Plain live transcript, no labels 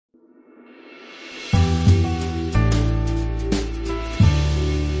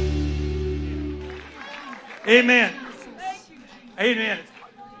Amen. Amen.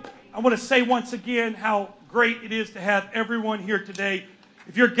 I want to say once again how great it is to have everyone here today.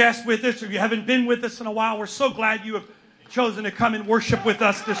 If you're a guest with us or you haven't been with us in a while, we're so glad you have chosen to come and worship with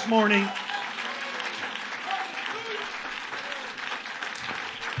us this morning.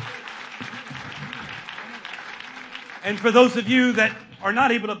 And for those of you that are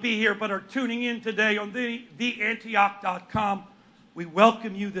not able to be here but are tuning in today on theantioch.com, we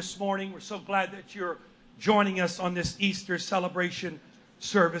welcome you this morning. We're so glad that you're joining us on this Easter celebration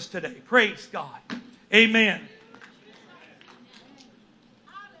service today. Praise God. Amen.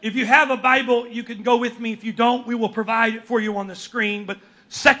 If you have a Bible, you can go with me. If you don't, we will provide it for you on the screen. But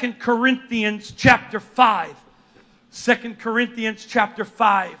 2 Corinthians chapter 5. 2 Corinthians chapter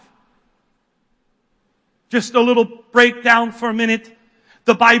 5. Just a little breakdown for a minute.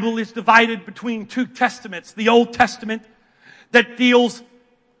 The Bible is divided between two testaments. The Old Testament that deals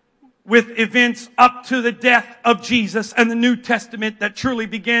with events up to the death of Jesus, and the New Testament that truly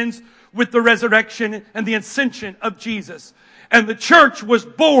begins with the resurrection and the ascension of Jesus. And the church was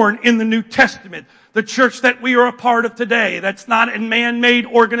born in the New Testament. The church that we are a part of today. That's not a man-made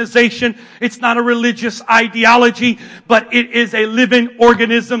organization. It's not a religious ideology. But it is a living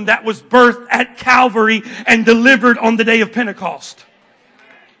organism that was birthed at Calvary and delivered on the day of Pentecost.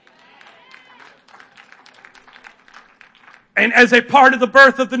 And as a part of the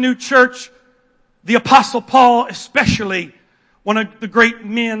birth of the new church, the Apostle Paul, especially one of the great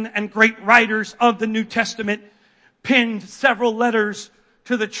men and great writers of the New Testament, penned several letters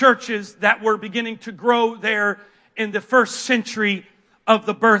to the churches that were beginning to grow there in the first century of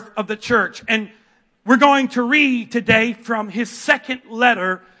the birth of the church. And we're going to read today from his second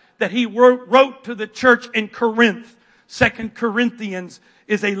letter that he wrote to the church in Corinth. 2 Corinthians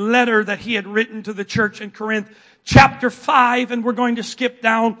is a letter that he had written to the church in Corinth. Chapter 5, and we're going to skip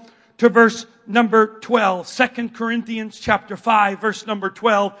down to verse number 12. 2 Corinthians chapter 5, verse number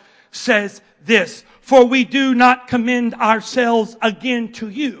 12 says this: "For we do not commend ourselves again to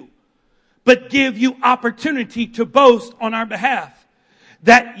you, but give you opportunity to boast on our behalf,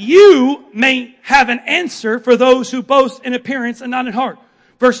 that you may have an answer for those who boast in appearance and not in heart."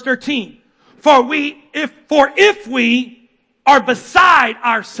 Verse 13, For if we are beside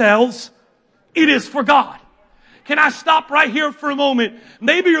ourselves, it is for God. Can I stop right here for a moment?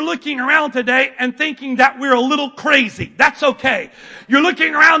 Maybe you're looking around today and thinking that we're a little crazy. That's okay. You're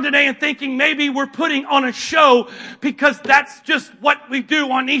looking around today and thinking maybe we're putting on a show because that's just what we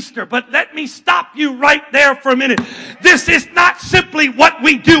do on Easter. But let me stop you right there for a minute. This is not simply what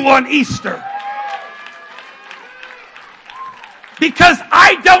we do on Easter. Because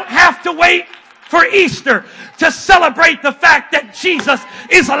I don't have to wait for Easter to celebrate the fact that Jesus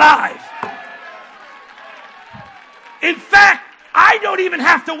is alive. In fact, I don't even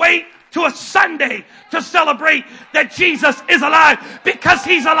have to wait to a Sunday to celebrate that Jesus is alive, because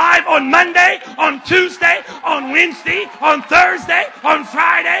He's alive on Monday, on Tuesday, on Wednesday, on Thursday, on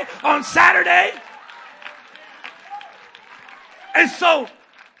Friday, on Saturday. And so,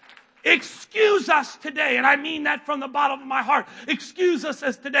 excuse us today, and I mean that from the bottom of my heart. Excuse us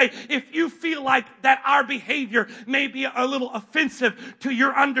as today if you feel like that our behavior may be a little offensive to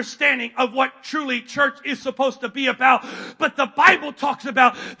your understanding of what truly church is supposed to be about. But the Bible talks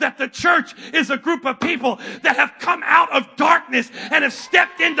about that the church is a group of people that have come out of darkness and have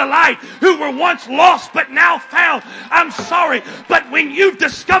stepped into light, who were once lost but now found. I'm sorry, but when you've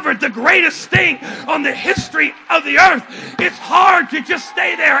discovered the greatest thing on the history of the earth, it's hard to just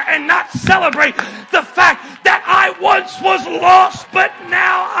stay there and not celebrate the fact that I once was lost, but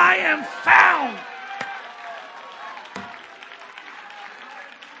now I am found.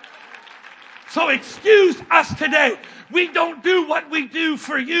 So excuse us today. We don't do what we do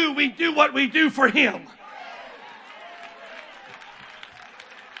for you. We do what we do for Him.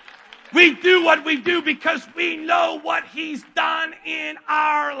 We do what we do because we know what He's done in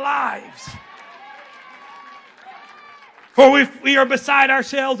our lives. For if we are beside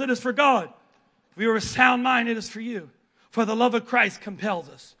ourselves, it is for God. If we are of sound mind, it is for you. For the love of Christ compels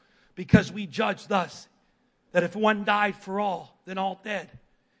us, because we judge thus, that if one died for all, then all dead.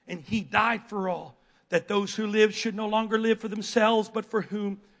 And He died for all, that those who live should no longer live for themselves, but for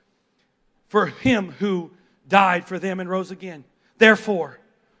Him who died for them and rose again. Therefore,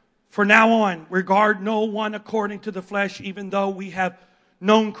 from now on, regard no one according to the flesh, even though we have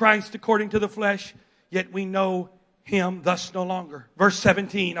known Christ according to the flesh, yet we know Him thus no longer. Verse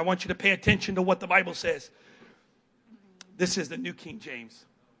 17, I want you to pay attention to what the Bible says. This is the New King James.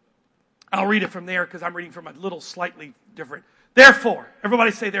 I'll read it from there because I'm reading from a little slightly different. Therefore,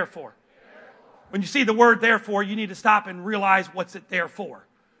 everybody say therefore. When you see the word therefore, you need to stop and realize what's it there for.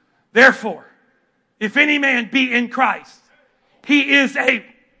 Therefore, If any man be in Christ, he is a...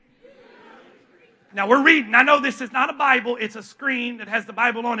 Now we're reading. I know this is not a Bible. It's a screen that has the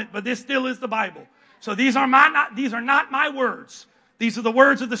Bible on it, but this still is the Bible. So these are not my words. These are the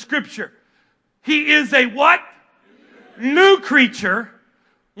words of the Scripture. He is a what? New creature.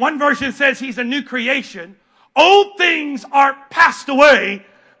 One version says he's a new creation. Old things are passed away.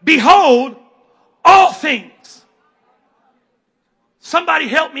 Behold, all things. Somebody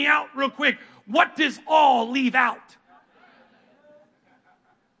help me out real quick. What does all leave out?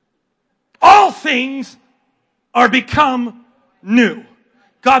 All things are become new.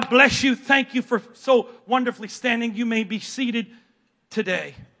 God bless you. Thank you for so wonderfully standing. You may be seated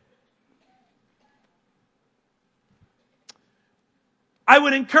today. I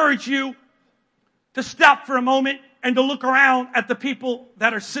would encourage you to stop for a moment and to look around at the people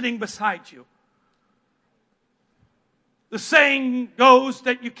that are sitting beside you. The saying goes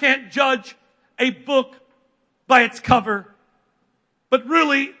that you can't judge a book by its cover. But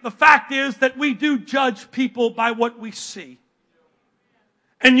really, the fact is that we do judge people by what we see.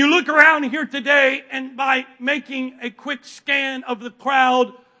 And you look around here today, and by making a quick scan of the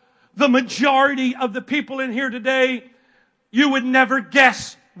crowd, the majority of the people in here today, you would never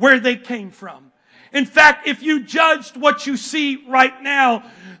guess where they came from. In fact, if you judged what you see right now,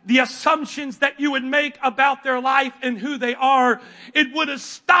 the assumptions that you would make about their life and who they are, it would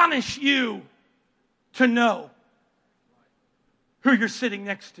astonish you to know who you're sitting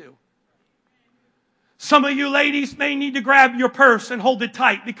next to. Some of you ladies may need to grab your purse and hold it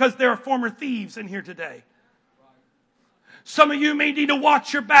tight because there are former thieves in here today. Some of you may need to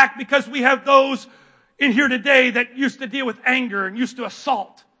watch your back because we have those in here today that used to deal with anger and used to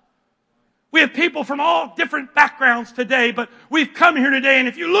assault. We have people from all different backgrounds today, but we've come here today, and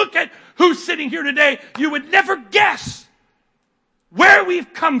if you look at who's sitting here today, you would never guess where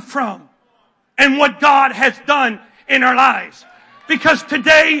we've come from and what God has done in our lives. Because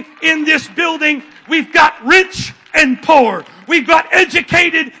today in this building, we've got rich and poor. We've got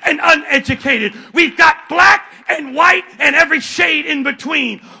educated and uneducated. We've got black and white and every shade in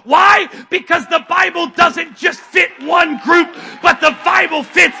between. Why? Because the Bible doesn't just fit one group, but the Bible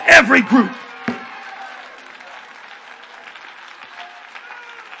fits every group.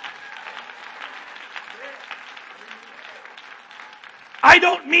 I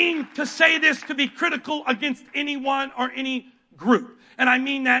don't mean to say this to be critical against anyone or any group. And I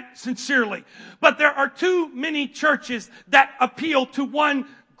mean that sincerely. But there are too many churches that appeal to one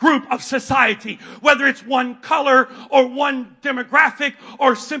group of society, whether it's one color or one demographic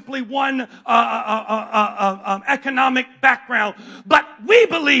or simply one economic background. But we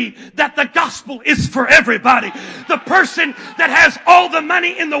believe that the gospel is for everybody. The person that has all the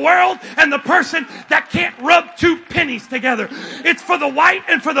money in the world and the person that can't rub two pennies together. It's for the white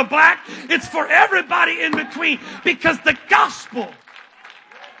and for the black. It's for everybody in between, because the gospel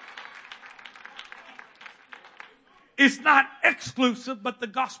is not exclusive, but the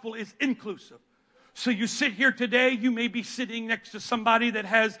gospel is inclusive. So you sit here today, you may be sitting next to somebody that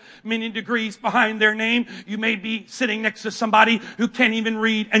has many degrees behind their name. You may be sitting next to somebody who can't even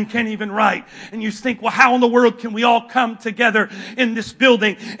read and can't even write. And you think, well, how in the world can we all come together in this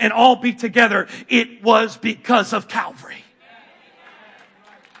building and all be together? It was because of Calvary.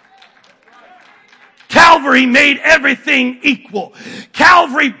 Calvary made everything equal.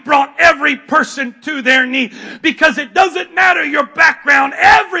 Calvary brought every person to their knee, because it doesn't matter your background.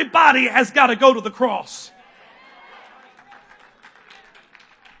 Everybody has got to go to the cross.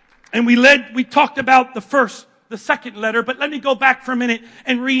 And we talked about the second letter, but let me go back for a minute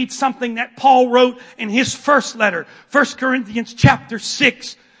and read something that Paul wrote in his first letter. 1 Corinthians chapter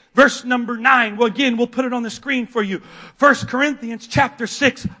 6. Verse number 9. Well, again, we'll put it on the screen for you. 1 Corinthians chapter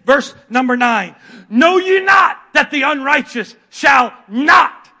 6, verse number 9. Know ye not that the unrighteous shall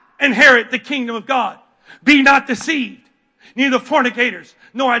not inherit the kingdom of God? Be not deceived. Neither fornicators,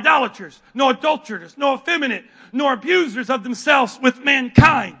 nor idolaters, nor adulterers, nor effeminate, nor abusers of themselves with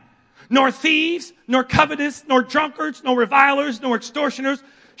mankind, nor thieves, nor covetous, nor drunkards, nor revilers, nor extortioners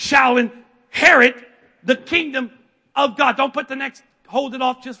shall inherit the kingdom of God. Don't put the next... Hold it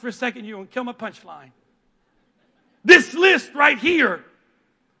off just for a second. You're going to kill my punchline. This list right here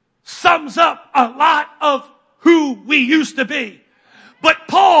sums up a lot of who we used to be. But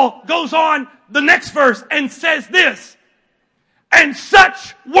Paul goes on the next verse and says this. And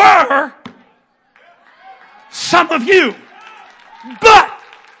such were some of you. But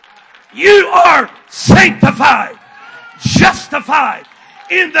you are sanctified, justified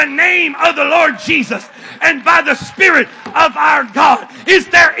in the name of the Lord Jesus and by the Spirit of our God. Is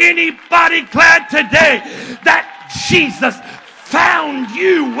there anybody glad today that Jesus found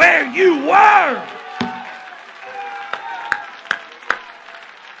you where you were?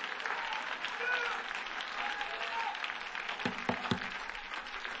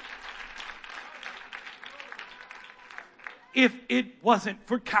 if it wasn't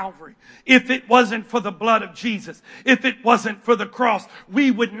for Calvary, if it wasn't for the blood of Jesus, if it wasn't for the cross,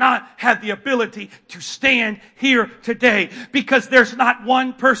 we would not have the ability to stand here today. Because there's not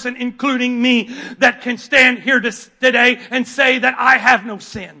one person, including me, that can stand here today and say that I have no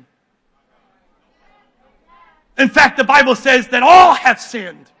sin. In fact, the Bible says that all have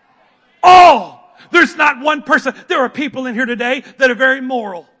sinned. All. There's not one person. There are people in here today that are very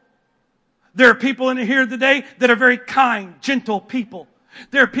moral. There are people in here today that are very kind, gentle people.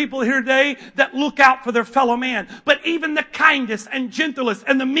 There are people here today that look out for their fellow man. But even the kindest and gentlest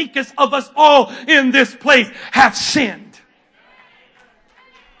and the meekest of us all in this place have sinned.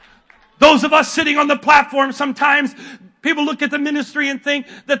 Those of us sitting on the platform, sometimes people look at the ministry and think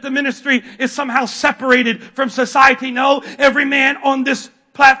that the ministry is somehow separated from society. No, every man on this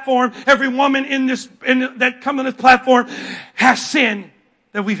platform, every woman that come on this platform has sin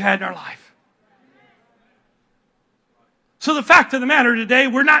that we've had in our life. So the fact of the matter today,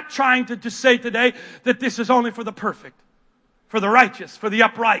 we're not trying to just say today that this is only for the perfect, for the righteous, for the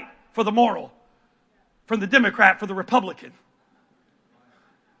upright, for the moral, for the Democrat, for the Republican.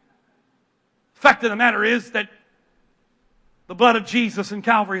 The fact of the matter is that the blood of Jesus in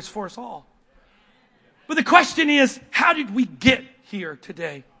Calvary is for us all. But the question is, how did we get here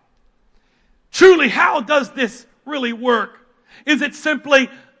today? Truly, how does this really work? Is it simply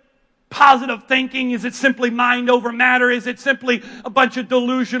positive thinking? Is it simply mind over matter? Is it simply a bunch of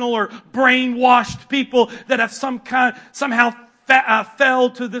delusional or brainwashed people that have somehow fell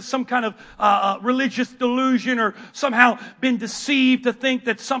to some kind of religious delusion, or somehow been deceived to think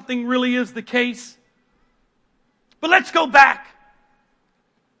that something really is the case? But let's go back,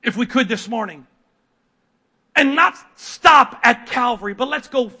 if we could this morning, and not stop at Calvary, but let's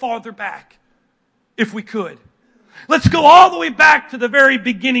go farther back, if we could. Let's go all the way back to the very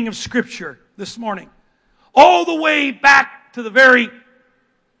beginning of Scripture this morning. All the way back to the very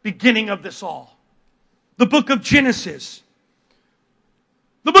beginning of this all. The book of Genesis.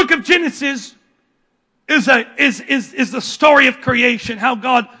 The book of Genesis is the story of creation, how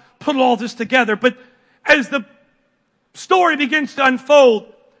God put all this together. But as the story begins to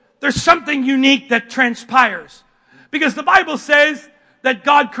unfold, there's something unique that transpires. Because the Bible says that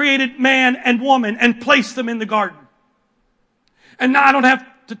God created man and woman and placed them in the garden. And now I don't have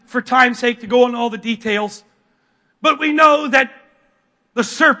to, for time's sake, to go into all the details. But we know that the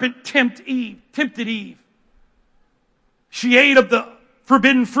serpent tempted Eve. She ate of the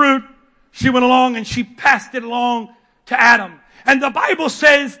forbidden fruit. She went along and she passed it along to Adam. And the Bible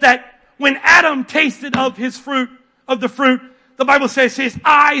says that when Adam tasted of the fruit, the Bible says his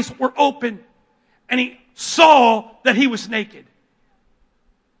eyes were open and he saw that he was naked.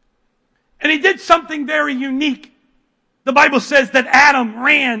 And he did something very unique. The Bible says that Adam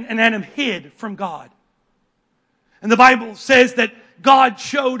ran and Adam hid from God. And the Bible says that God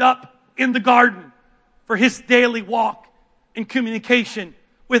showed up in the garden for his daily walk in communication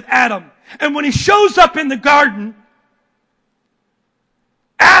with Adam. And when he shows up in the garden,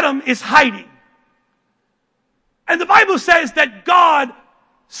 Adam is hiding. And the Bible says that God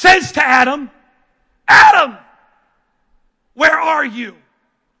says to Adam, Adam, where are you?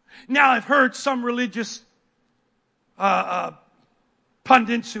 Now, I've heard some religious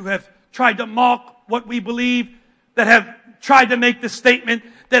pundits who have tried to mock what we believe, that have tried to make the statement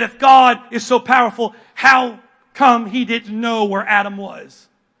that if God is so powerful, how come he didn't know where Adam was?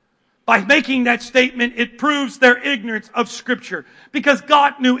 By making that statement, it proves their ignorance of Scripture, because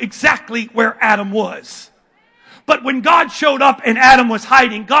God knew exactly where Adam was. But when God showed up and Adam was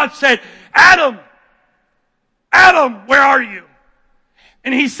hiding, God said, Adam, Adam, where are you?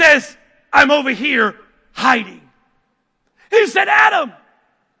 And he says, I'm over here hiding. He said, Adam,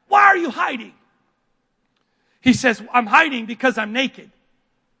 why are you hiding? He says, I'm hiding because I'm naked.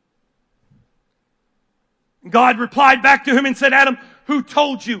 God replied back to him and said, Adam, who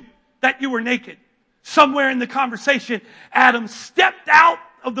told you that you were naked? Somewhere in the conversation, Adam stepped out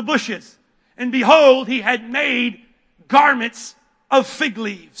of the bushes, and behold, he had made garments of fig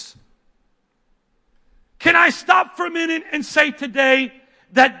leaves. Can I stop for a minute and say today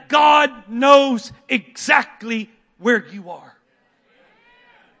that God knows exactly where you are?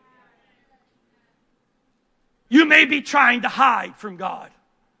 You may be trying to hide from God.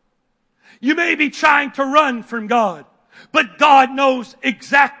 You may be trying to run from God. But God knows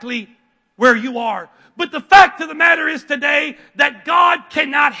exactly where you are. But the fact of the matter is today that God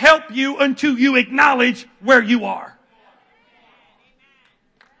cannot help you until you acknowledge where you are.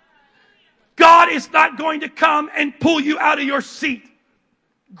 God is not going to come and pull you out of your seat,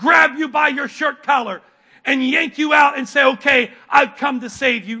 grab you by your shirt collar, and yank you out and say, okay, I've come to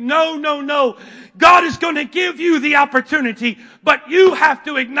save you. No, no, no. God is going to give you the opportunity, but you have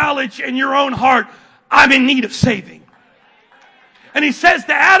to acknowledge in your own heart, I'm in need of saving. And he says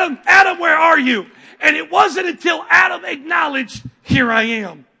to Adam, Adam, where are you? And it wasn't until Adam acknowledged, here I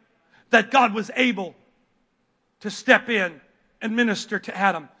am, that God was able to step in and minister to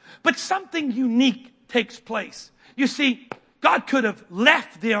Adam. But something unique takes place. You see, God could have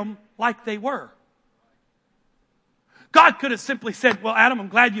left them like they were. God could have simply said, well, Adam, I'm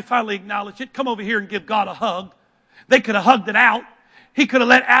glad you finally acknowledged it. Come over here and give God a hug. They could have hugged it out. He could have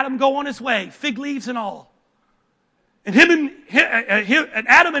let Adam go on his way, fig leaves and all. And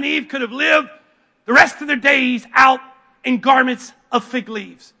Adam and Eve could have lived the rest of their days out in garments of fig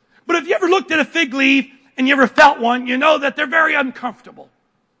leaves. But if you ever looked at a fig leaf and you ever felt one, you know that they're very uncomfortable.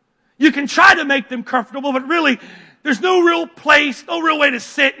 You can try to make them comfortable, but really, there's no real place, no real way to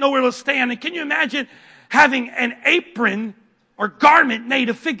sit, no real to stand. And can you imagine having an apron or garment made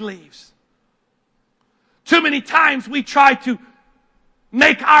of fig leaves? Too many times we try to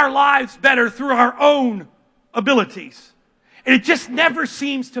make our lives better through our own abilities. And it just never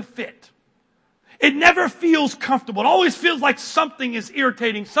seems to fit. It never feels comfortable. It always feels like something is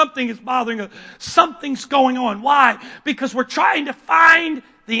irritating, something is bothering us, something's going on. Why? Because we're trying to find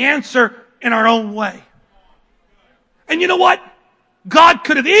the answer in our own way. And you know what? God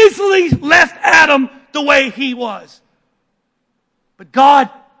could have easily left Adam the way he was. But God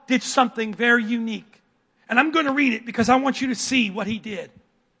did something very unique. And I'm going to read it because I want you to see what he did.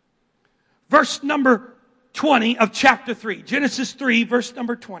 Verse number 20 of chapter 3. Genesis 3, verse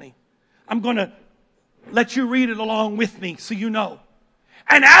number 20. I'm going to let you read it along with me so you know.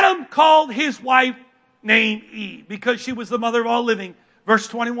 And Adam called his wife named Eve because she was the mother of all living. Verse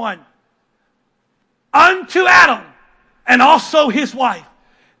 21. Unto Adam and also his wife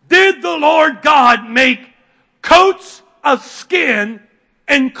did the Lord God make coats of skin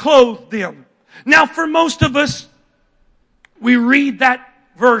and clothe them. Now for most of us, we read that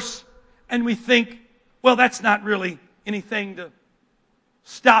verse and we think, well, that's not really anything to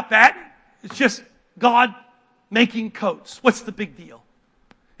stop at. It's just God making coats. What's the big deal?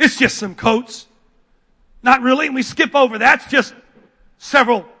 It's just some coats. Not really. And we skip over that. It's just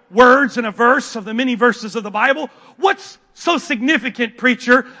several words in a verse of the many verses of the Bible. What's so significant,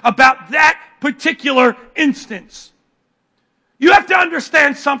 preacher, about that particular instance? You have to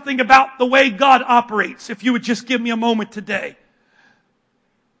understand something about the way God operates, if you would just give me a moment today.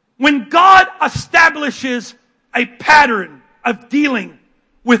 When God establishes a pattern of dealing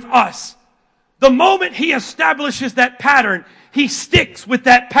with us, the moment he establishes that pattern, he sticks with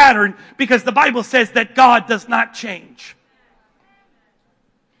that pattern because the Bible says that God does not change.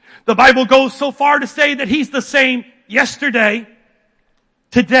 The Bible goes so far to say that he's the same yesterday,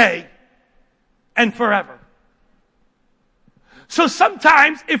 today, and forever. So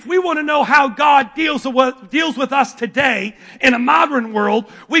sometimes, if we want to know how God deals with us today in a modern world,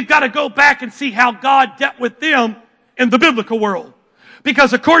 we've got to go back and see how God dealt with them in the biblical world.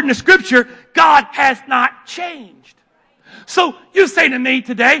 Because according to Scripture, God has not changed. So you say to me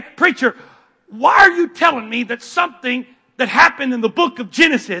today, preacher, why are you telling me that something that happened in the book of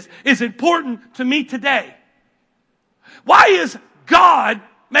Genesis is important to me today? Why is God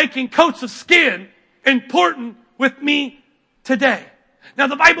making coats of skin important with me today? Now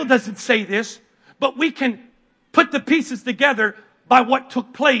the Bible doesn't say this, but we can put the pieces together by what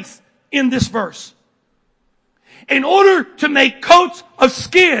took place in this verse. In order to make coats of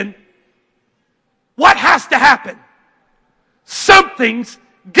skin, what has to happen? Something's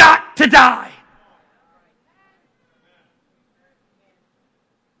got to die.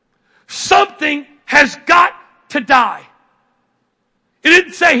 Something has got to die. He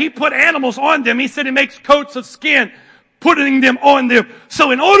didn't say he put animals on them. He said he makes coats of skin, putting them on them. So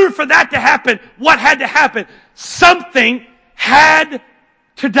in order for that to happen, what had to happen? Something had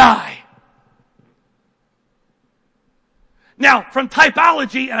to die. Now, from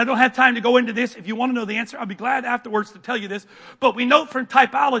typology, and I don't have time to go into this. If you want to know the answer, I'll be glad afterwards to tell you this. But we know from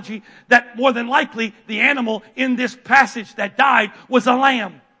typology that more than likely the animal in this passage that died was a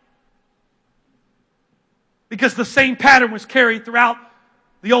lamb. Because the same pattern was carried throughout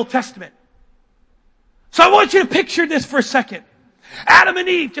the Old Testament. So I want you to picture this for a second. Adam and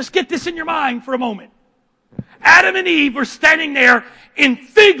Eve, just get this in your mind for a moment. Adam and Eve were standing there in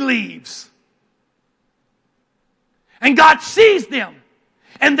fig leaves. And God sees them.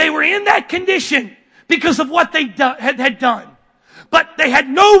 And they were in that condition because of what they had done. But they had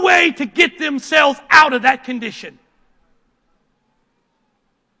no way to get themselves out of that condition.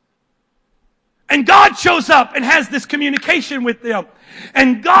 And God shows up and has this communication with them.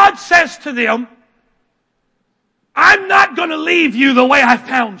 And God says to them, I'm not going to leave you the way I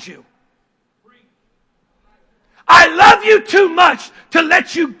found you. I love you too much to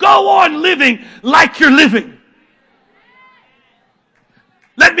let you go on living like you're living.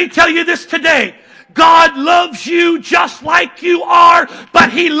 Let me tell you this today. God loves you just like you are,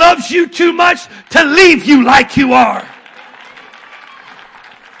 but He loves you too much to leave you like you are.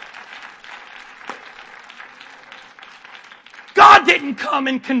 God didn't come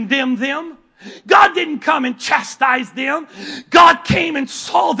and condemn them. God didn't come and chastise them. God came and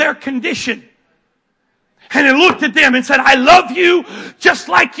saw their condition. And He looked at them and said, I love you just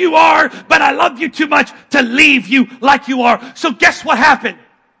like you are, but I love you too much to leave you like you are. So guess what happened?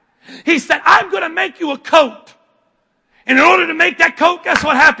 He said, I'm going to make you a coat. And in order to make that coat, guess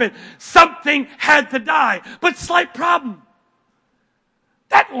what happened? Something had to die. But slight problem.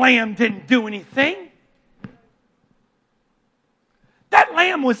 That lamb didn't do anything. That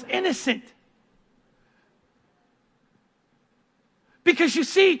lamb was innocent. Because you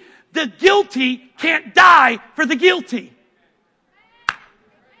see, the guilty can't die for the guilty.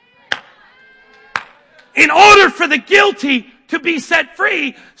 In order for the guilty to be set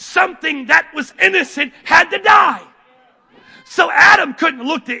free, something that was innocent had to die. So Adam couldn't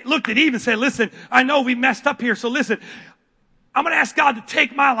look at Eve and say, listen, I know we messed up here, so listen, I'm going to ask God to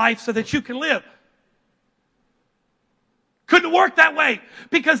take my life so that you can live. Couldn't work that way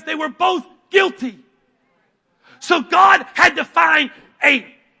because they were both guilty. So God had to find a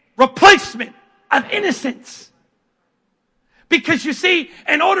replacement of innocence. Because you see,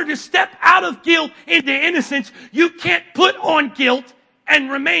 in order to step out of guilt into innocence, you can't put on guilt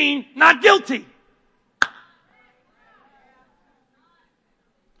and remain not guilty.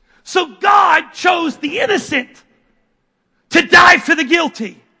 So God chose the innocent to die for the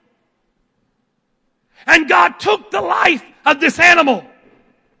guilty. And God took the life of this animal.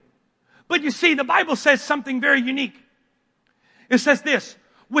 But you see, the Bible says something very unique. It says this,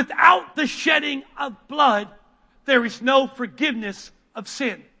 without the shedding of blood, there is no forgiveness of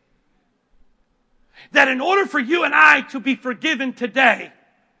sin. That in order for you and I to be forgiven today,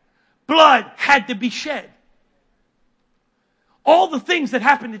 blood had to be shed. All the things that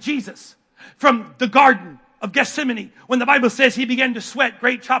happened to Jesus from the Garden of Gethsemane, when the Bible says He began to sweat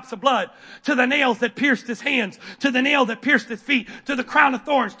great drops of blood, to the nails that pierced His hands, to the nail that pierced His feet, to the crown of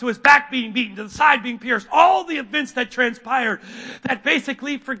thorns, to His back being beaten, to the side being pierced, all the events that transpired, that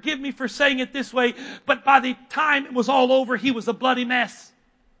basically, forgive me for saying it this way, but by the time it was all over, He was a bloody mess.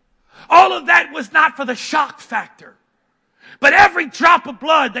 All of that was not for the shock factor. But every drop of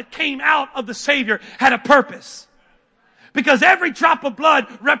blood that came out of the Savior had a purpose. Because every drop of blood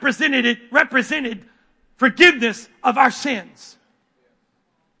represented forgiveness of our sins.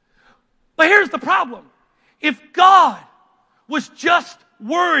 But here's the problem. If God was just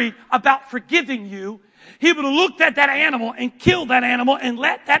worried about forgiving you, He would have looked at that animal and killed that animal and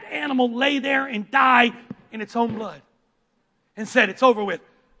let that animal lay there and die in its own blood. And said, it's over with.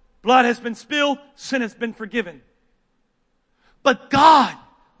 Blood has been spilled, sin has been forgiven. But God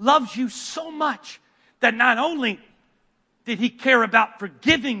loves you so much that not only did He care about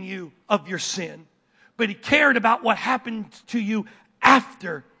forgiving you of your sin, but He cared about what happened to you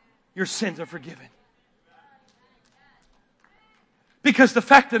after your sins are forgiven. Because the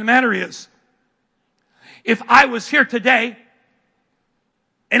fact of the matter is, if I was here today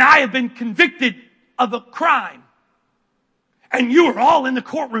and I have been convicted of a crime, and you were all in the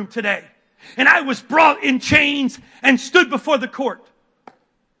courtroom today, and I was brought in chains and stood before the court,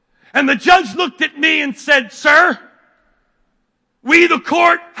 and the judge looked at me and said, sir, we, the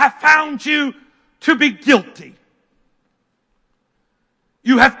court, have found you to be guilty.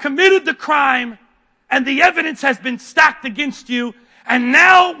 You have committed the crime, and the evidence has been stacked against you, and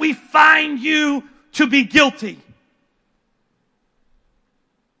now we find you to be guilty.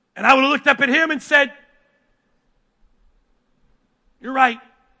 And I would have looked up at him and said, you're right.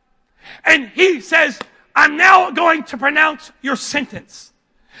 And he says, I'm now going to pronounce your sentence.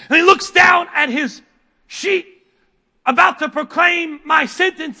 And he looks down at his sheet, about to proclaim my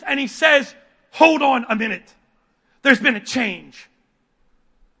sentence, and he says, hold on a minute. There's been a change.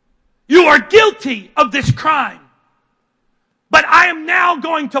 You are guilty of this crime, but I am now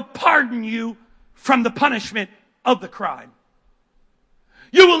going to pardon you from the punishment of the crime.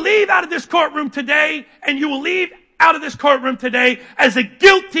 You will leave out of this courtroom today, and you will leave out of this courtroom today as a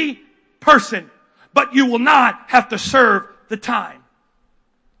guilty person, but you will not have to serve the time.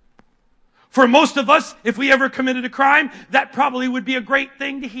 For most of us, if we ever committed a crime, that probably would be a great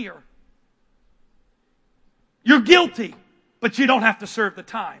thing to hear. You're guilty, but you don't have to serve the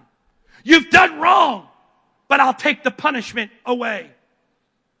time. You've done wrong, but I'll take the punishment away.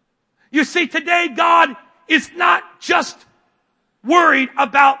 You see, today God is not just worried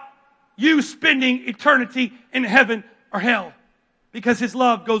about you spending eternity in heaven or hell, because his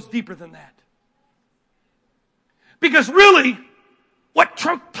love goes deeper than that. Because really, what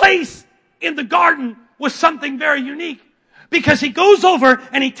took place in the garden was something very unique. Because he goes over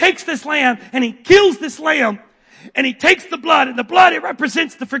and he takes this lamb and he kills this lamb and he takes the blood, and the blood, it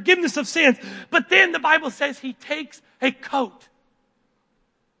represents the forgiveness of sins. But then the Bible says he takes a coat.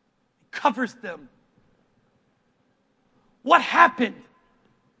 He covers them. What happened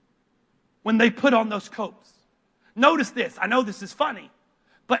when they put on those coats? Notice this. I know this is funny,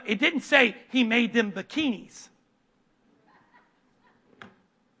 but it didn't say he made them bikinis.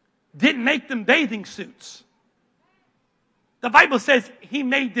 Didn't make them bathing suits. The Bible says he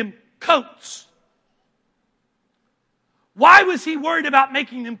made them coats. Why was he worried about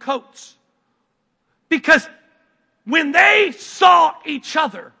making them coats? Because when they saw each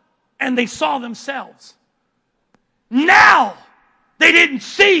other and they saw themselves, now they didn't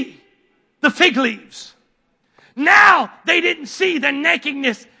see the fig leaves. Now they didn't see the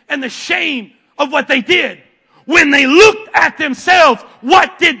nakedness and the shame of what they did. When they looked at themselves,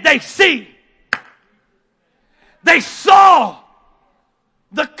 what did they see? They saw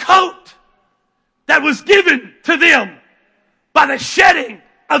the coat that was given to them by the shedding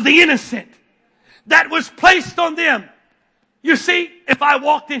of the innocent that was placed on them. You see, if I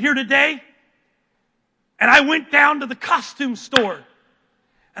walked in here today and I went down to the costume store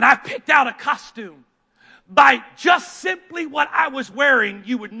and I picked out a costume, by just simply what I was wearing,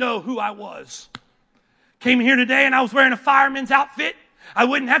 you would know who I was. Came here today and I was wearing a fireman's outfit, I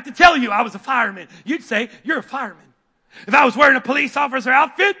wouldn't have to tell you I was a fireman. You'd say, you're a fireman. If I was wearing a police officer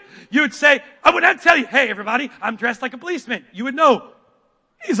outfit, you would say, I wouldn't have to tell you, hey everybody, I'm dressed like a policeman. You would know,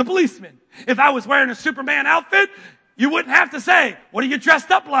 he's a policeman. If I was wearing a Superman outfit, you wouldn't have to say, what are you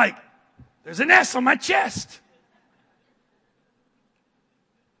dressed up like? There's an S on my chest.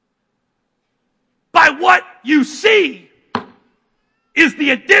 By what you see is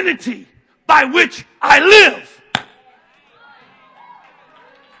the identity by which I live.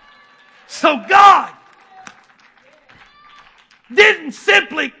 So God didn't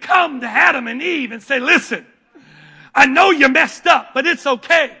simply come to Adam and Eve and say, listen, I know you messed up, but it's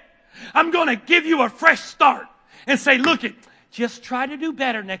okay. I'm going to give you a fresh start and say, look it, just try to do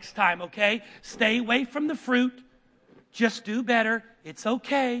better next time, okay? Stay away from the fruit. Just do better. It's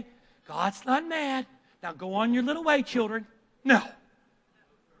okay. God's not mad. Now go on your little way, children. No.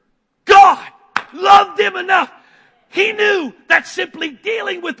 God loved them enough. He knew that simply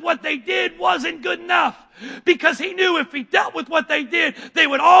dealing with what they did wasn't good enough. Because he knew if he dealt with what they did, they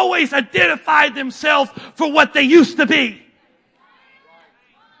would always identify themselves for what they used to be.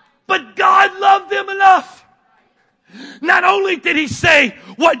 But God loved them enough. Not only did he say,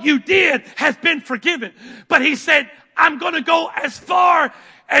 what you did has been forgiven, but he said, I'm going to go as far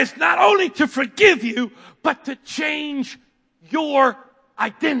as not only to forgive you, but to change your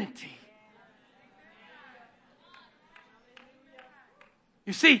identity.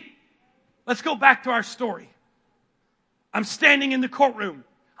 You see, let's go back to our story. I'm standing in the courtroom.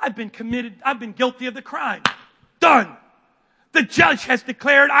 I've been guilty of the crime. Done. The judge has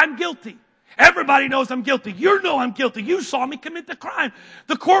declared I'm guilty. Everybody knows I'm guilty. You know I'm guilty. You saw me commit the crime.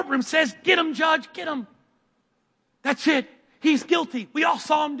 The courtroom says, get him, judge, get him. That's it. He's guilty. We all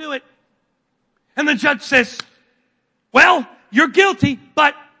saw him do it. And the judge says, well, you're guilty,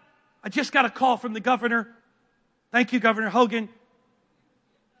 but I just got a call from the governor. Thank you, Governor Hogan.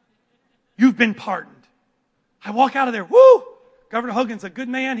 You've been pardoned. I walk out of there. Woo! Governor Hogan's a good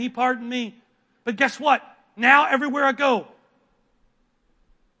man. He pardoned me. But guess what? Now everywhere I go,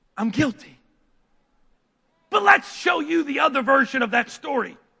 I'm guilty. But let's show you the other version of that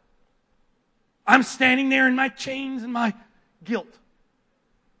story. I'm standing there in my chains and my guilt.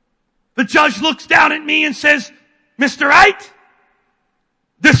 The judge looks down at me and says, Mr. Wright,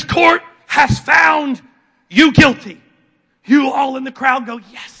 this court has found you guilty. You all in the crowd go,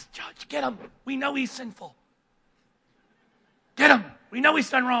 yes, judge, get him. We know he's sinful. Get him. We know he's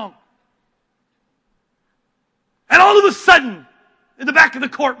done wrong. And all of a sudden, in the back of the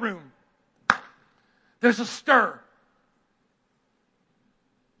courtroom, there's a stir.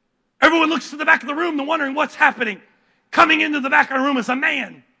 Everyone looks to the back of the room and wondering what's happening. Coming into the back of the room is a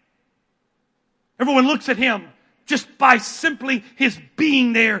man. Everyone looks at him. Just by simply his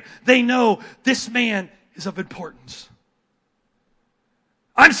being there, they know this man is of importance.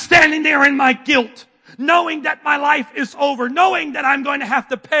 I'm standing there in my guilt, knowing that my life is over, knowing that I'm going to have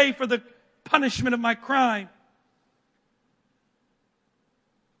to pay for the punishment of my crime.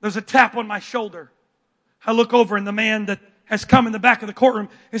 There's a tap on my shoulder. I look over and the man that has come in the back of the courtroom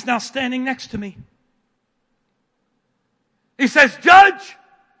is now standing next to me. He says, Judge,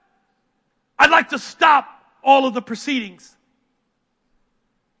 I'd like to stop all of the proceedings.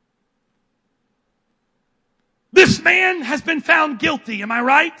 This man has been found guilty. Am I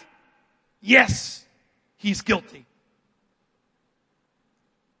right? Yes, he's guilty.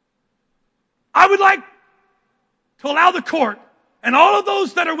 I would like to allow the court and all of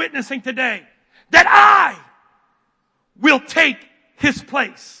those that are witnessing today that I will take his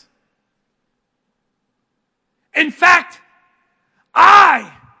place. In fact,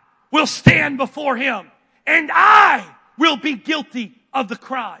 I will stand before him and I will be guilty of the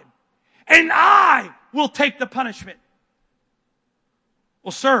crime and I will take the punishment.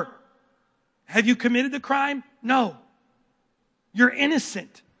 Well, sir, have you committed the crime? No. You're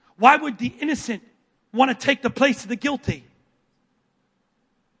innocent. Why would the innocent want to take the place of the guilty?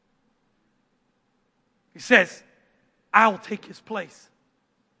 He says, I'll take his place.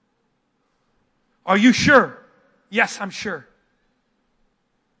 Are you sure? Yes, I'm sure.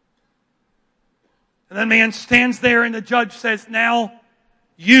 And the man stands there and the judge says, now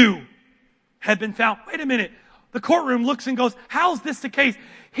you have been found. Wait a minute. The courtroom looks and goes, how is this the case?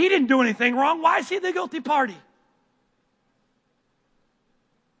 He didn't do anything wrong. Why is he the guilty party?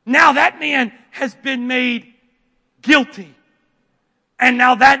 Now that man has been made guilty. And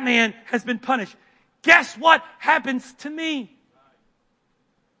now that man has been punished. Guess what happens to me?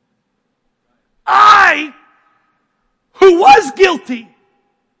 I, who was guilty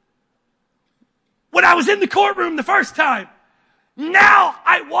when I was in the courtroom the first time, now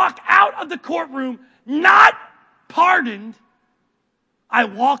I walk out of the courtroom not pardoned. I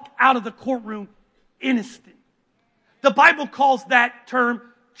walk out of the courtroom innocent. The Bible calls that term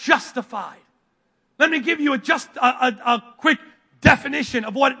justified. Let me give you a quick definition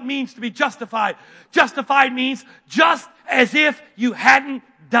of what it means to be justified. Justified means just as if you hadn't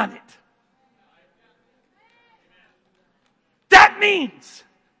done it. That means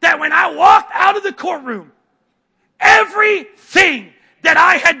that when I walked out of the courtroom, everything that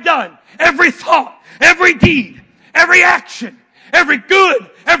I had done, every thought, every deed, every action, every good,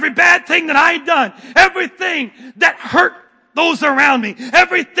 every bad thing that I had done, everything that hurt those around me,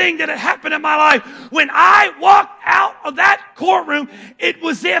 everything that had happened in my life, when I walked out of that courtroom, it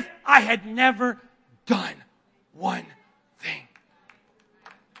was if I had never done one thing.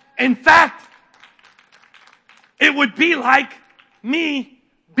 In fact, it would be like me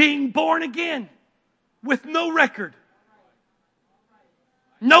being born again with no record,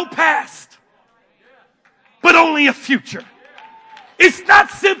 no past, but only a future. It's not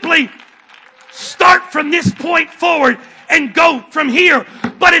simply start from this point forward and go from here,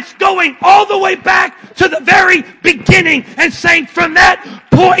 but it's going all the way back to the very beginning and saying from that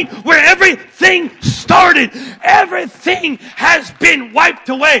point where everything started, everything has been wiped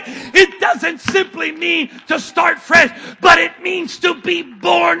away. It doesn't simply mean to start fresh, but it means to be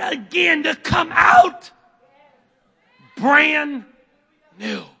born again, to come out brand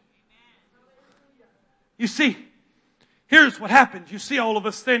new. You see, here's what happens. You see all of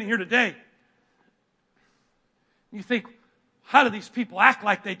us standing here today. You think, how do these people act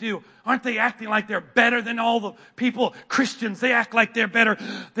like they do? Aren't they acting like they're better than all the people? Christians, they act like they're better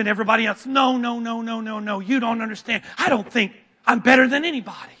than everybody else. No. You don't understand. I don't think I'm better than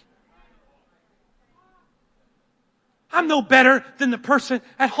anybody. I'm no better than the person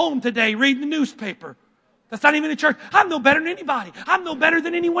at home today reading the newspaper. That's not even in church. I'm no better than anybody. I'm no better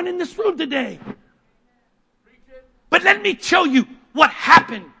than anyone in this room today. But let me tell you what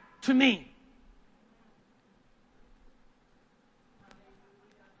happened to me.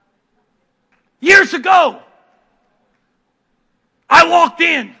 Years ago, I walked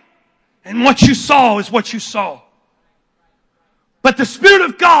in, and what you saw is what you saw. But the Spirit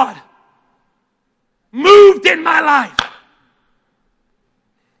of God moved in my life.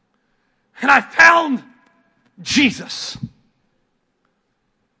 And I found Jesus.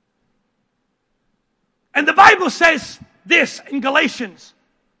 And the Bible says this in Galatians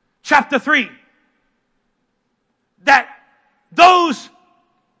chapter 3, that those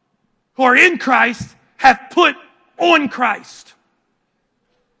who are in Christ have put on Christ.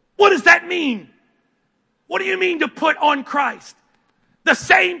 What does that mean? What do you mean to put on Christ? The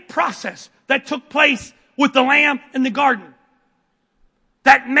same process that took place with the lamb in the garden,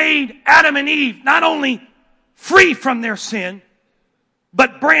 that made Adam and Eve not only free from their sin,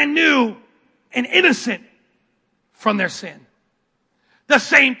 but brand new and innocent from their sin. The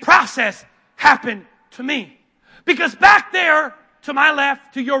same process happened to me. Because back there, to my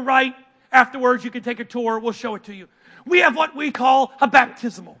left, to your right, afterwards you can take a tour, we'll show it to you. We have what we call a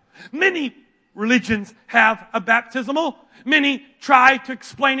baptismal. Many religions have a baptismal. Many try to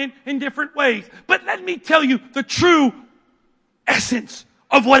explain it in different ways. But let me tell you the true essence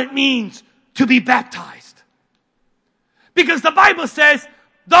of what it means to be baptized. Because the Bible says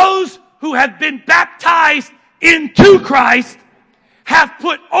those who have been baptized into Christ have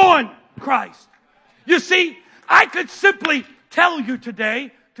put on Christ. You see, I could simply tell you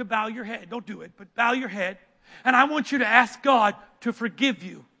today to bow your head. Don't do it, but bow your head. And I want you to ask God to forgive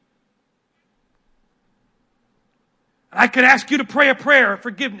you. And I could ask you to pray a prayer of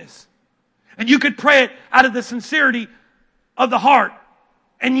forgiveness. And you could pray it out of the sincerity of the heart.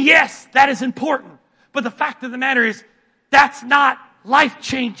 And yes, that is important. But the fact of the matter is, that's not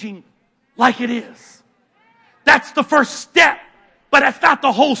life-changing like it is. That's the first step, but that's not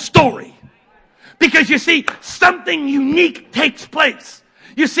the whole story. Because you see, something unique takes place.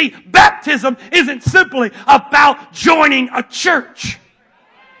 You see, baptism isn't simply about joining a church.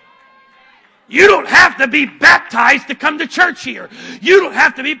 You don't have to be baptized to come to church here. You don't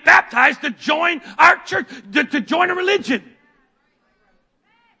have to be baptized to join our church, to join a religion.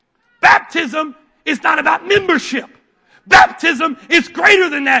 Baptism is not about membership. Baptism is greater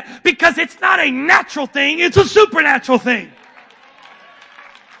than that because it's not a natural thing, it's a supernatural thing.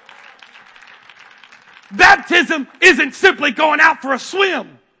 Baptism isn't simply going out for a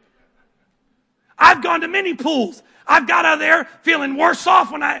swim. I've gone to many pools. I've got out of there feeling worse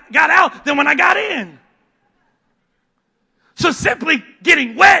off when I got out than when I got in. So simply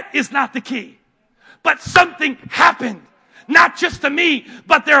getting wet is not the key. But something happened. Not just to me,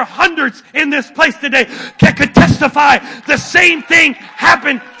 but there are hundreds in this place today that could testify the same thing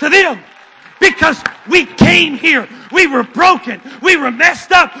happened to them. Because we came here, we were broken, we were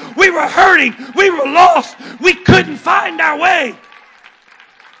messed up, we were hurting, we were lost, we couldn't find our way.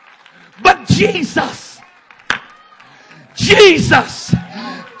 But Jesus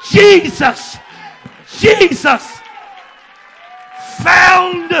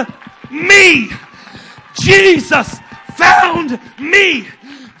found me. Jesus found me.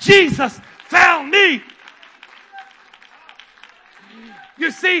 Jesus found me.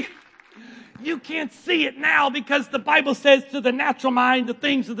 You see, you can't see it now because the Bible says to the natural mind, the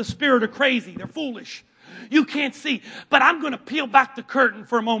things of the Spirit are crazy. They're foolish. You can't see. But I'm going to peel back the curtain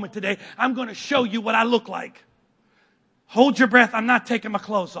for a moment today. I'm going to show you what I look like. Hold your breath. I'm not taking my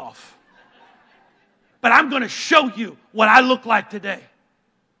clothes off. But I'm going to show you what I look like today.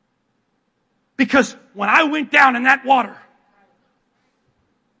 Because when I went down in that water,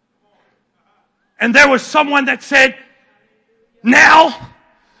 and there was someone that said, now,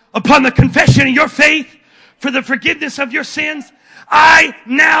 upon the confession of your faith for the forgiveness of your sins, I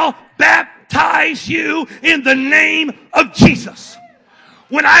now baptize you in the name of Jesus.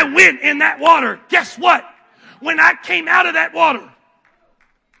 When I went in that water, guess what? When I came out of that water,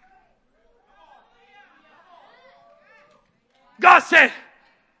 God said,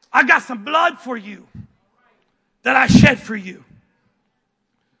 I got some blood for you that I shed for you.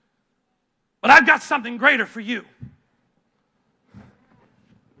 But I've got something greater for you.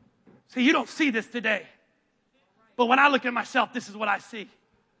 See, you don't see this today. But when I look at myself, this is what I see.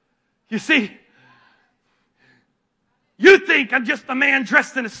 You see, you think I'm just a man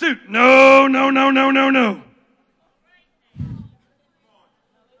dressed in a suit. No.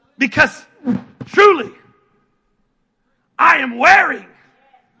 Because truly, I am wearing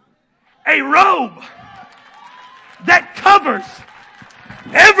a robe that covers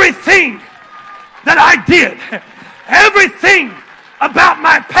everything that I did. Everything about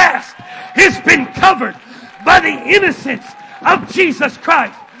my past has been covered by the innocence of Jesus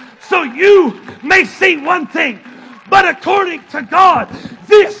Christ. So you may see one thing, but according to God,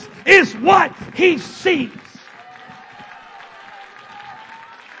 this is what He sees.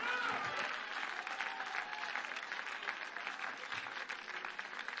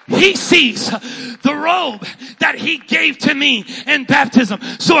 He sees the robe that He gave to me in baptism.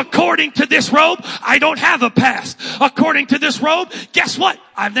 So according to this robe, I don't have a past. According to this robe, guess what?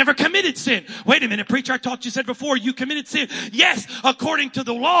 I've never committed sin. Wait a minute, preacher, I thought you said before you committed sin. Yes, according to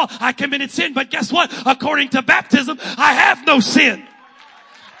the law, I committed sin. But guess what? According to baptism, I have no sin.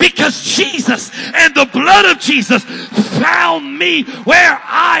 Because Jesus and the blood of Jesus found me where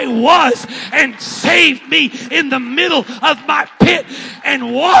I was and saved me in the middle of my pit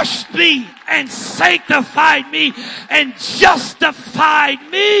and washed me and sanctified me and justified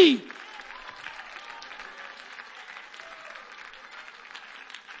me.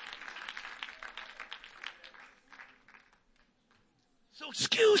 So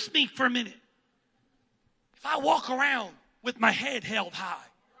excuse me for a minute. If I walk around with my head held high,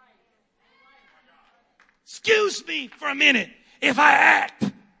 excuse me for a minute if I act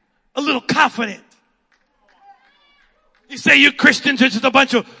a little confident. You say you Christians are just a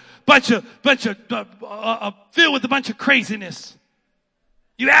bunch of filled with a bunch of craziness.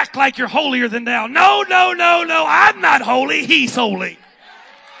 You act like you're holier than thou. No, no, no, no. I'm not holy. He's holy.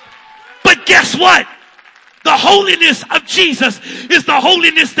 But guess what? The holiness of Jesus is the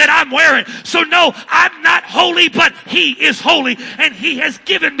holiness that I'm wearing. So no, I'm not holy, but He is holy. And He has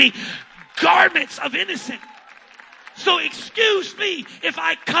given me garments of innocence. So excuse me if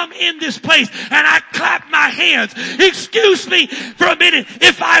I come in this place and I clap my hands. Excuse me for a minute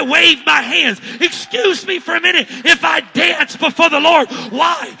if I wave my hands. Excuse me for a minute if I dance before the Lord.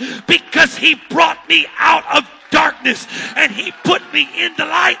 Why? Because He brought me out of darkness and He put me in the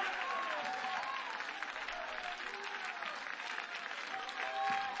light.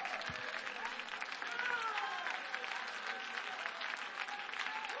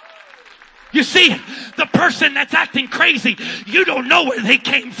 You see, the person that's acting crazy, you don't know where they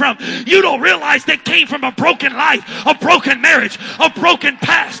came from. You don't realize they came from a broken life, a broken marriage, a broken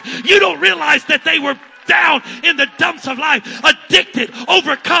past. You don't realize that they were down in the dumps of life, addicted,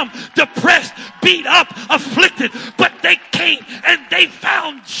 overcome, depressed, beat up, afflicted. But they came and they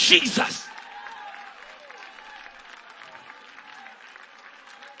found Jesus.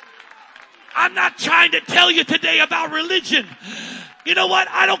 I'm not trying to tell you today about religion. You know what?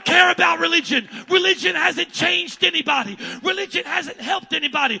 I don't care about religion. Religion hasn't changed anybody. Religion hasn't helped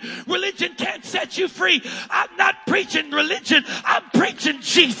anybody. Religion can't set you free. I'm not preaching religion. I'm preaching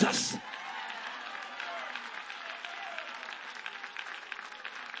Jesus.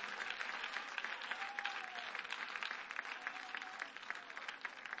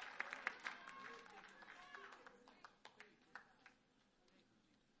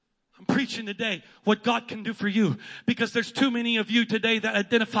 Preaching today what God can do for you, because there's too many of you today that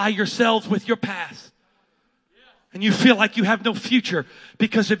identify yourselves with your past and you feel like you have no future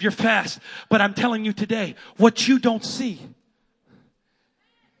because of your past. But I'm telling you today, what you don't see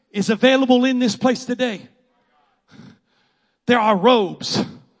is available in this place today. There are robes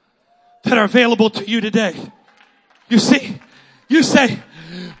that are available to you today. You see, you say,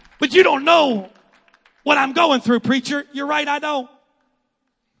 but you don't know what I'm going through, preacher. You're right, I don't.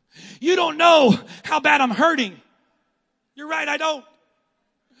 You don't know how bad I'm hurting. You're right, I don't.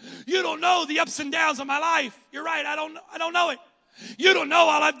 You don't know the ups and downs of my life. You're right, I don't know it. You don't know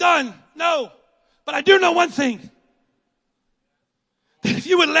all I've done. No. But I do know one thing. That if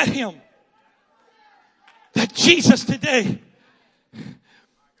you would let Him, that Jesus today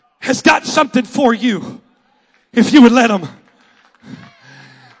has got something for you. If you would let Him.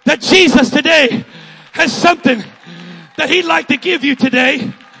 That Jesus today has something that He'd like to give you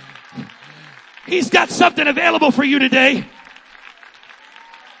today. He's got something available for you today.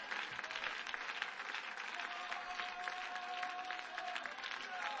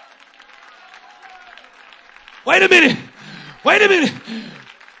 Wait a minute. Wait a minute.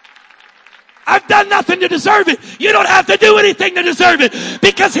 I've done nothing to deserve it. You don't have to do anything to deserve it,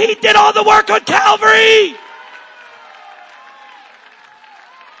 because He did all the work on Calvary.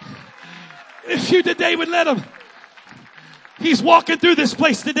 If you today would let Him, He's walking through this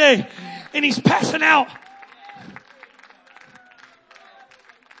place today. And He's passing out.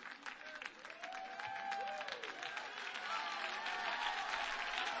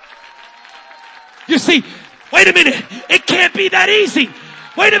 You see, wait a minute. It can't be that easy.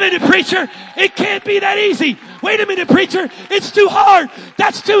 Wait a minute, preacher. It can't be that easy. Wait a minute, preacher. It's too hard.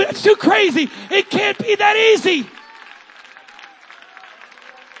 That's too crazy. It can't be that easy.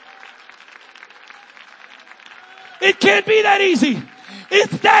 It can't be that easy.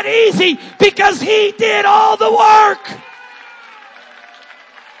 It's that easy because He did all the work.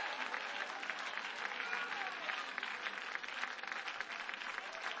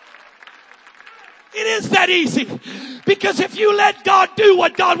 It is that easy. Because if you let God do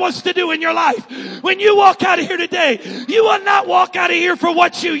what God wants to do in your life, when you walk out of here today, you will not walk out of here for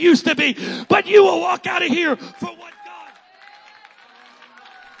what you used to be, but you will walk out of here for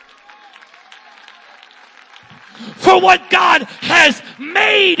what God has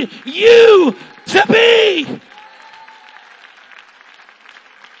made you to be.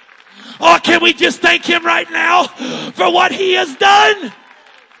 Or can we just thank Him right now for what He has done?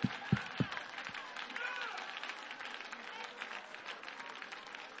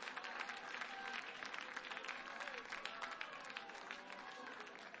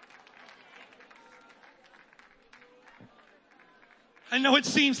 I know it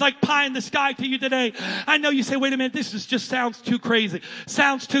seems like pie in the sky to you today. I know you say, wait a minute, just sounds too crazy.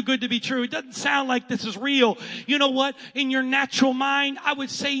 Sounds too good to be true. It doesn't sound like this is real. You know what? In your natural mind, I would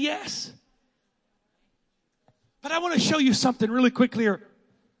say yes. But I want to show you something really quickly here.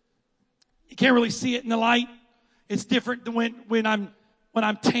 You can't really see it in the light. It's different than when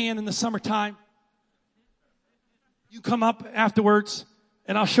I'm tan in the summertime. You come up afterwards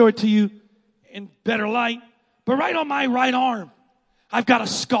and I'll show it to you in better light. But right on my right arm, I've got a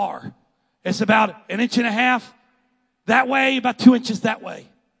scar. It's about 1.5 inches that way, about 2 inches that way.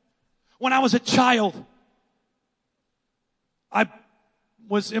 When I was a child, I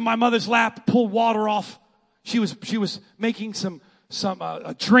was in my mother's lap, pulled water off. She was making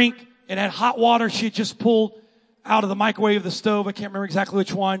a drink and had hot water she had just pulled out of the microwave of the stove. I can't remember exactly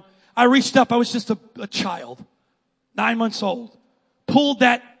which one. I reached up. I was just a child, 9 months old. Pulled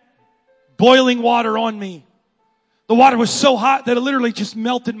that boiling water on me. The water was so hot that it literally just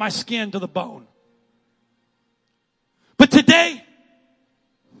melted my skin to the bone. But today,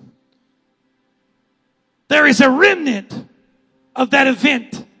 there is a remnant of that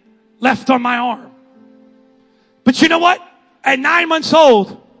event left on my arm. But you know what? At 9 months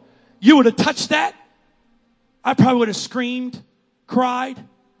old, you would have touched that. I probably would have screamed, cried.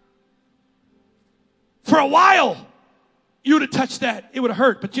 For a while, you would have touched that. It would have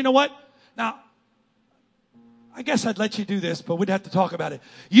hurt. But you know what? Now, I guess I'd let you do this, but we'd have to talk about it.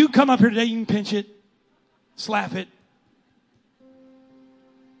 You come up here today, you can pinch it, slap it,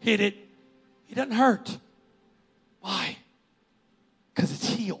 hit it. It doesn't hurt. Why? Because it's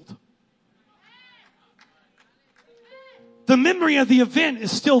healed. The memory of the event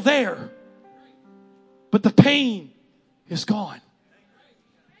is still there, but the pain is gone.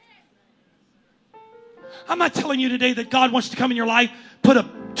 I'm not telling you today that God wants to come in your life, put a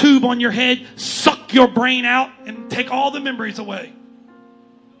tube on your head, suck your brain out, and take all the memories away.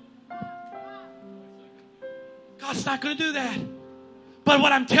 God's not going to do that. But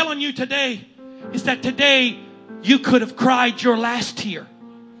what I'm telling you today is that today you could have cried your last tear.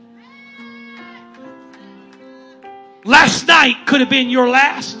 Last night could have been your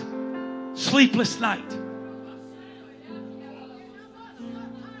last sleepless night.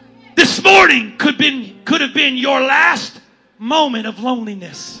 This morning could have been your last moment of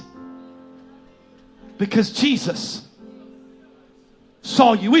loneliness. Because Jesus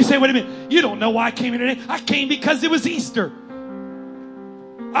saw you. We say, wait a minute, you don't know why I came here today. I came because it was Easter.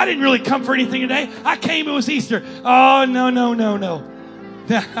 I didn't really come for anything today. I came, it was Easter. Oh, no.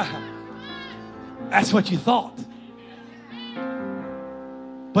 That's what you thought.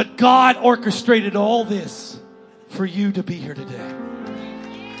 But God orchestrated all this for you to be here today.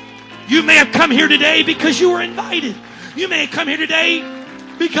 You may have come here today because you were invited. You may have come here today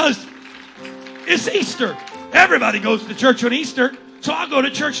because it's Easter. Everybody goes to church on Easter, so I'll go to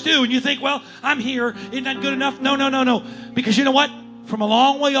church too. And you think, well, I'm here. Isn't that good enough? No. Because you know what? From a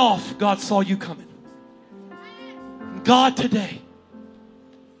long way off, God saw you coming. God today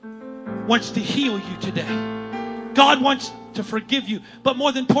wants to heal you today. God wants to forgive you. But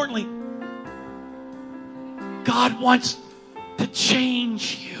more than importantly, God wants to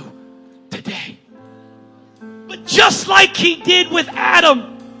change you today. But just like he did with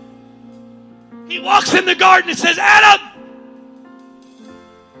Adam, he walks in the garden and says, Adam,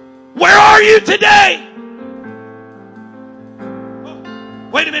 where are you today? Oh,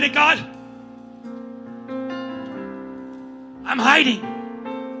 wait a minute, God. I'm hiding.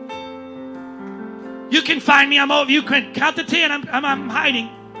 You can find me. I'm over. You can count to 10. I'm hiding.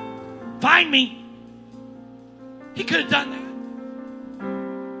 Find me. He could have done that.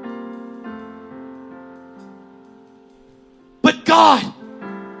 But God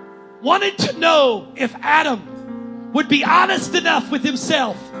wanted to know if Adam would be honest enough with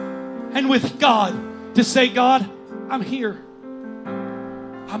himself and with God to say, God, I'm here.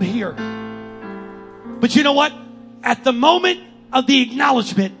 I'm here. But you know what? At the moment of the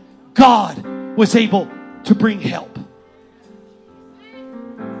acknowledgement, God was able to bring help.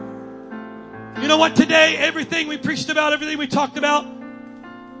 You know what? Today, everything we preached about, everything we talked about,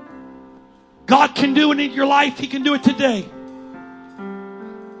 God can do it in your life. He can do it today.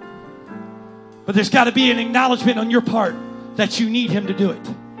 But there's got to be an acknowledgement on your part that you need him to do it.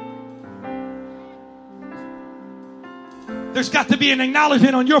 There's got to be an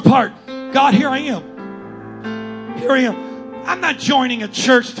acknowledgement on your part. God, here I am. Here I am. I'm not joining a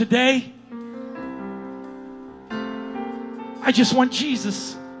church today. I just want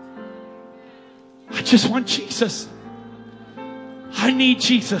Jesus. I just want Jesus. I need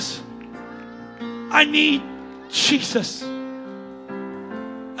Jesus. I need Jesus.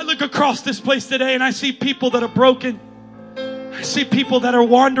 I look across this place today and I see people that are broken. I see people that are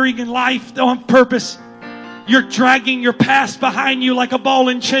wandering in life on purpose. You're dragging your past behind you like a ball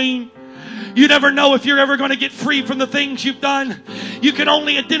and chain. You never know if you're ever going to get free from the things you've done. You can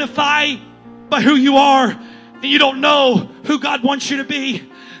only identify by who you are, and you don't know who God wants you to be.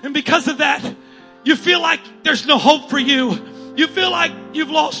 And because of that, you feel like there's no hope for you. You feel like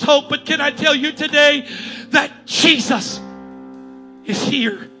you've lost hope. But can I tell you today that Jesus is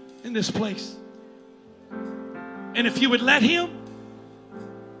here in this place. And if you would let him,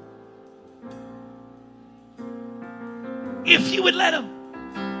 if you would let him,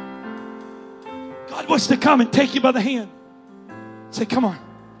 God wants to come and take you by the hand. Say, come on.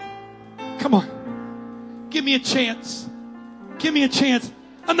 Come on. Give me a chance. Give me a chance.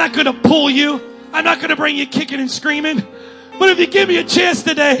 I'm not going to pull you. I'm not going to bring you kicking and screaming. But if you give me a chance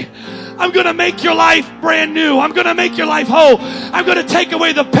today, I'm going to make your life brand new. I'm going to make your life whole. I'm going to take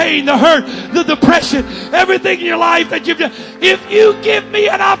away the pain, the hurt, the depression, everything in your life that you've done. If you give me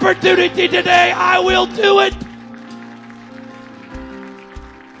an opportunity today, I will do it.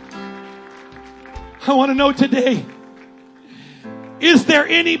 I want to know today, is there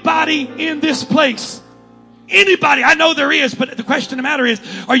anybody in this place? Anybody? I know there is, but the question of the matter is,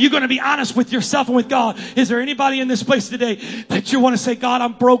 are you going to be honest with yourself and with God? Is there anybody in this place today that you want to say, God,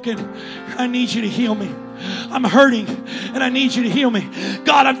 I'm broken. I need you to heal me. I'm hurting and I need you to heal me.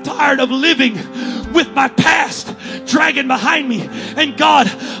 God, I'm tired of living with my past dragging behind me. And God,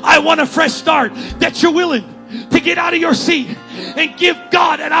 I want a fresh start. That you're willing to get out of your seat and give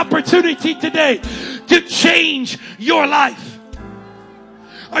God an opportunity today to change your life.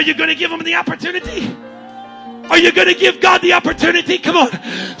 Are you going to give him the opportunity? Are you going to give God the opportunity? Come on.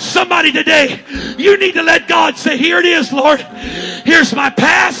 Somebody today, you need to let God say, here it is, Lord. Here's my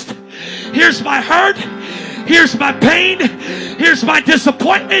past. Here's my hurt. Here's my pain. Here's my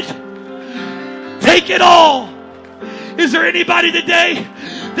disappointment. Take it all. Is there anybody today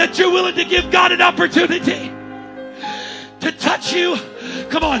that you're willing to give God an opportunity to touch you?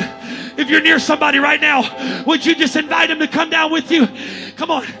 Come on. If you're near somebody right now, would you just invite him to come down with you? Come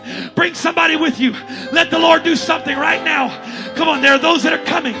on. Bring somebody with you. Let the Lord do something right now. Come on. There are those that are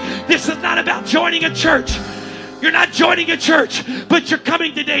coming. This is not about joining a church. You're not joining a church, but you're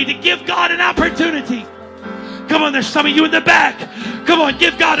coming today to give God an opportunity. Come on. There's some of you in the back. Come on.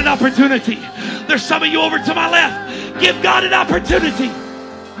 Give God an opportunity. There's some of you over to my left. Give God an opportunity.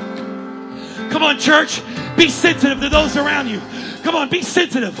 Come on, church. Be sensitive to those around you. Come on, be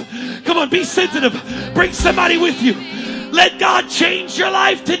sensitive. Come on, be sensitive. Bring somebody with you. Let God change your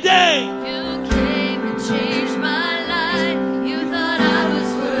life today. You came and changed my life. You thought I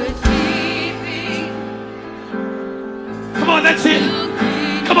was worth keeping. Come on, that's it.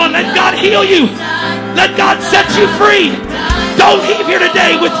 Come on, let God heal you. Let God set you free. Don't leave here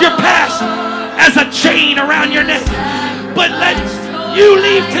today with your past as a chain around your neck. But let you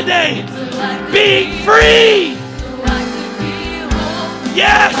leave today being free.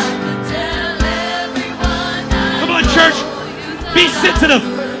 Yes. Come on, church. Be sensitive.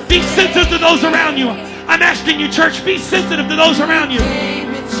 Be sensitive to those around you. I'm asking you, church, be sensitive to those around you.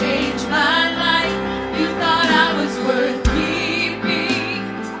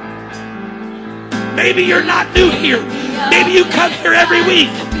 Maybe you're not new here. Maybe you come here every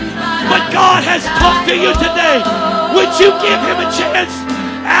week. But God has talked to you today. Would you give him a chance?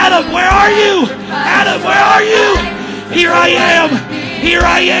 Adam, where are you? Adam, where are you? Here I am. Here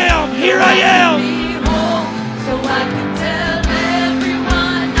I am. Here I am.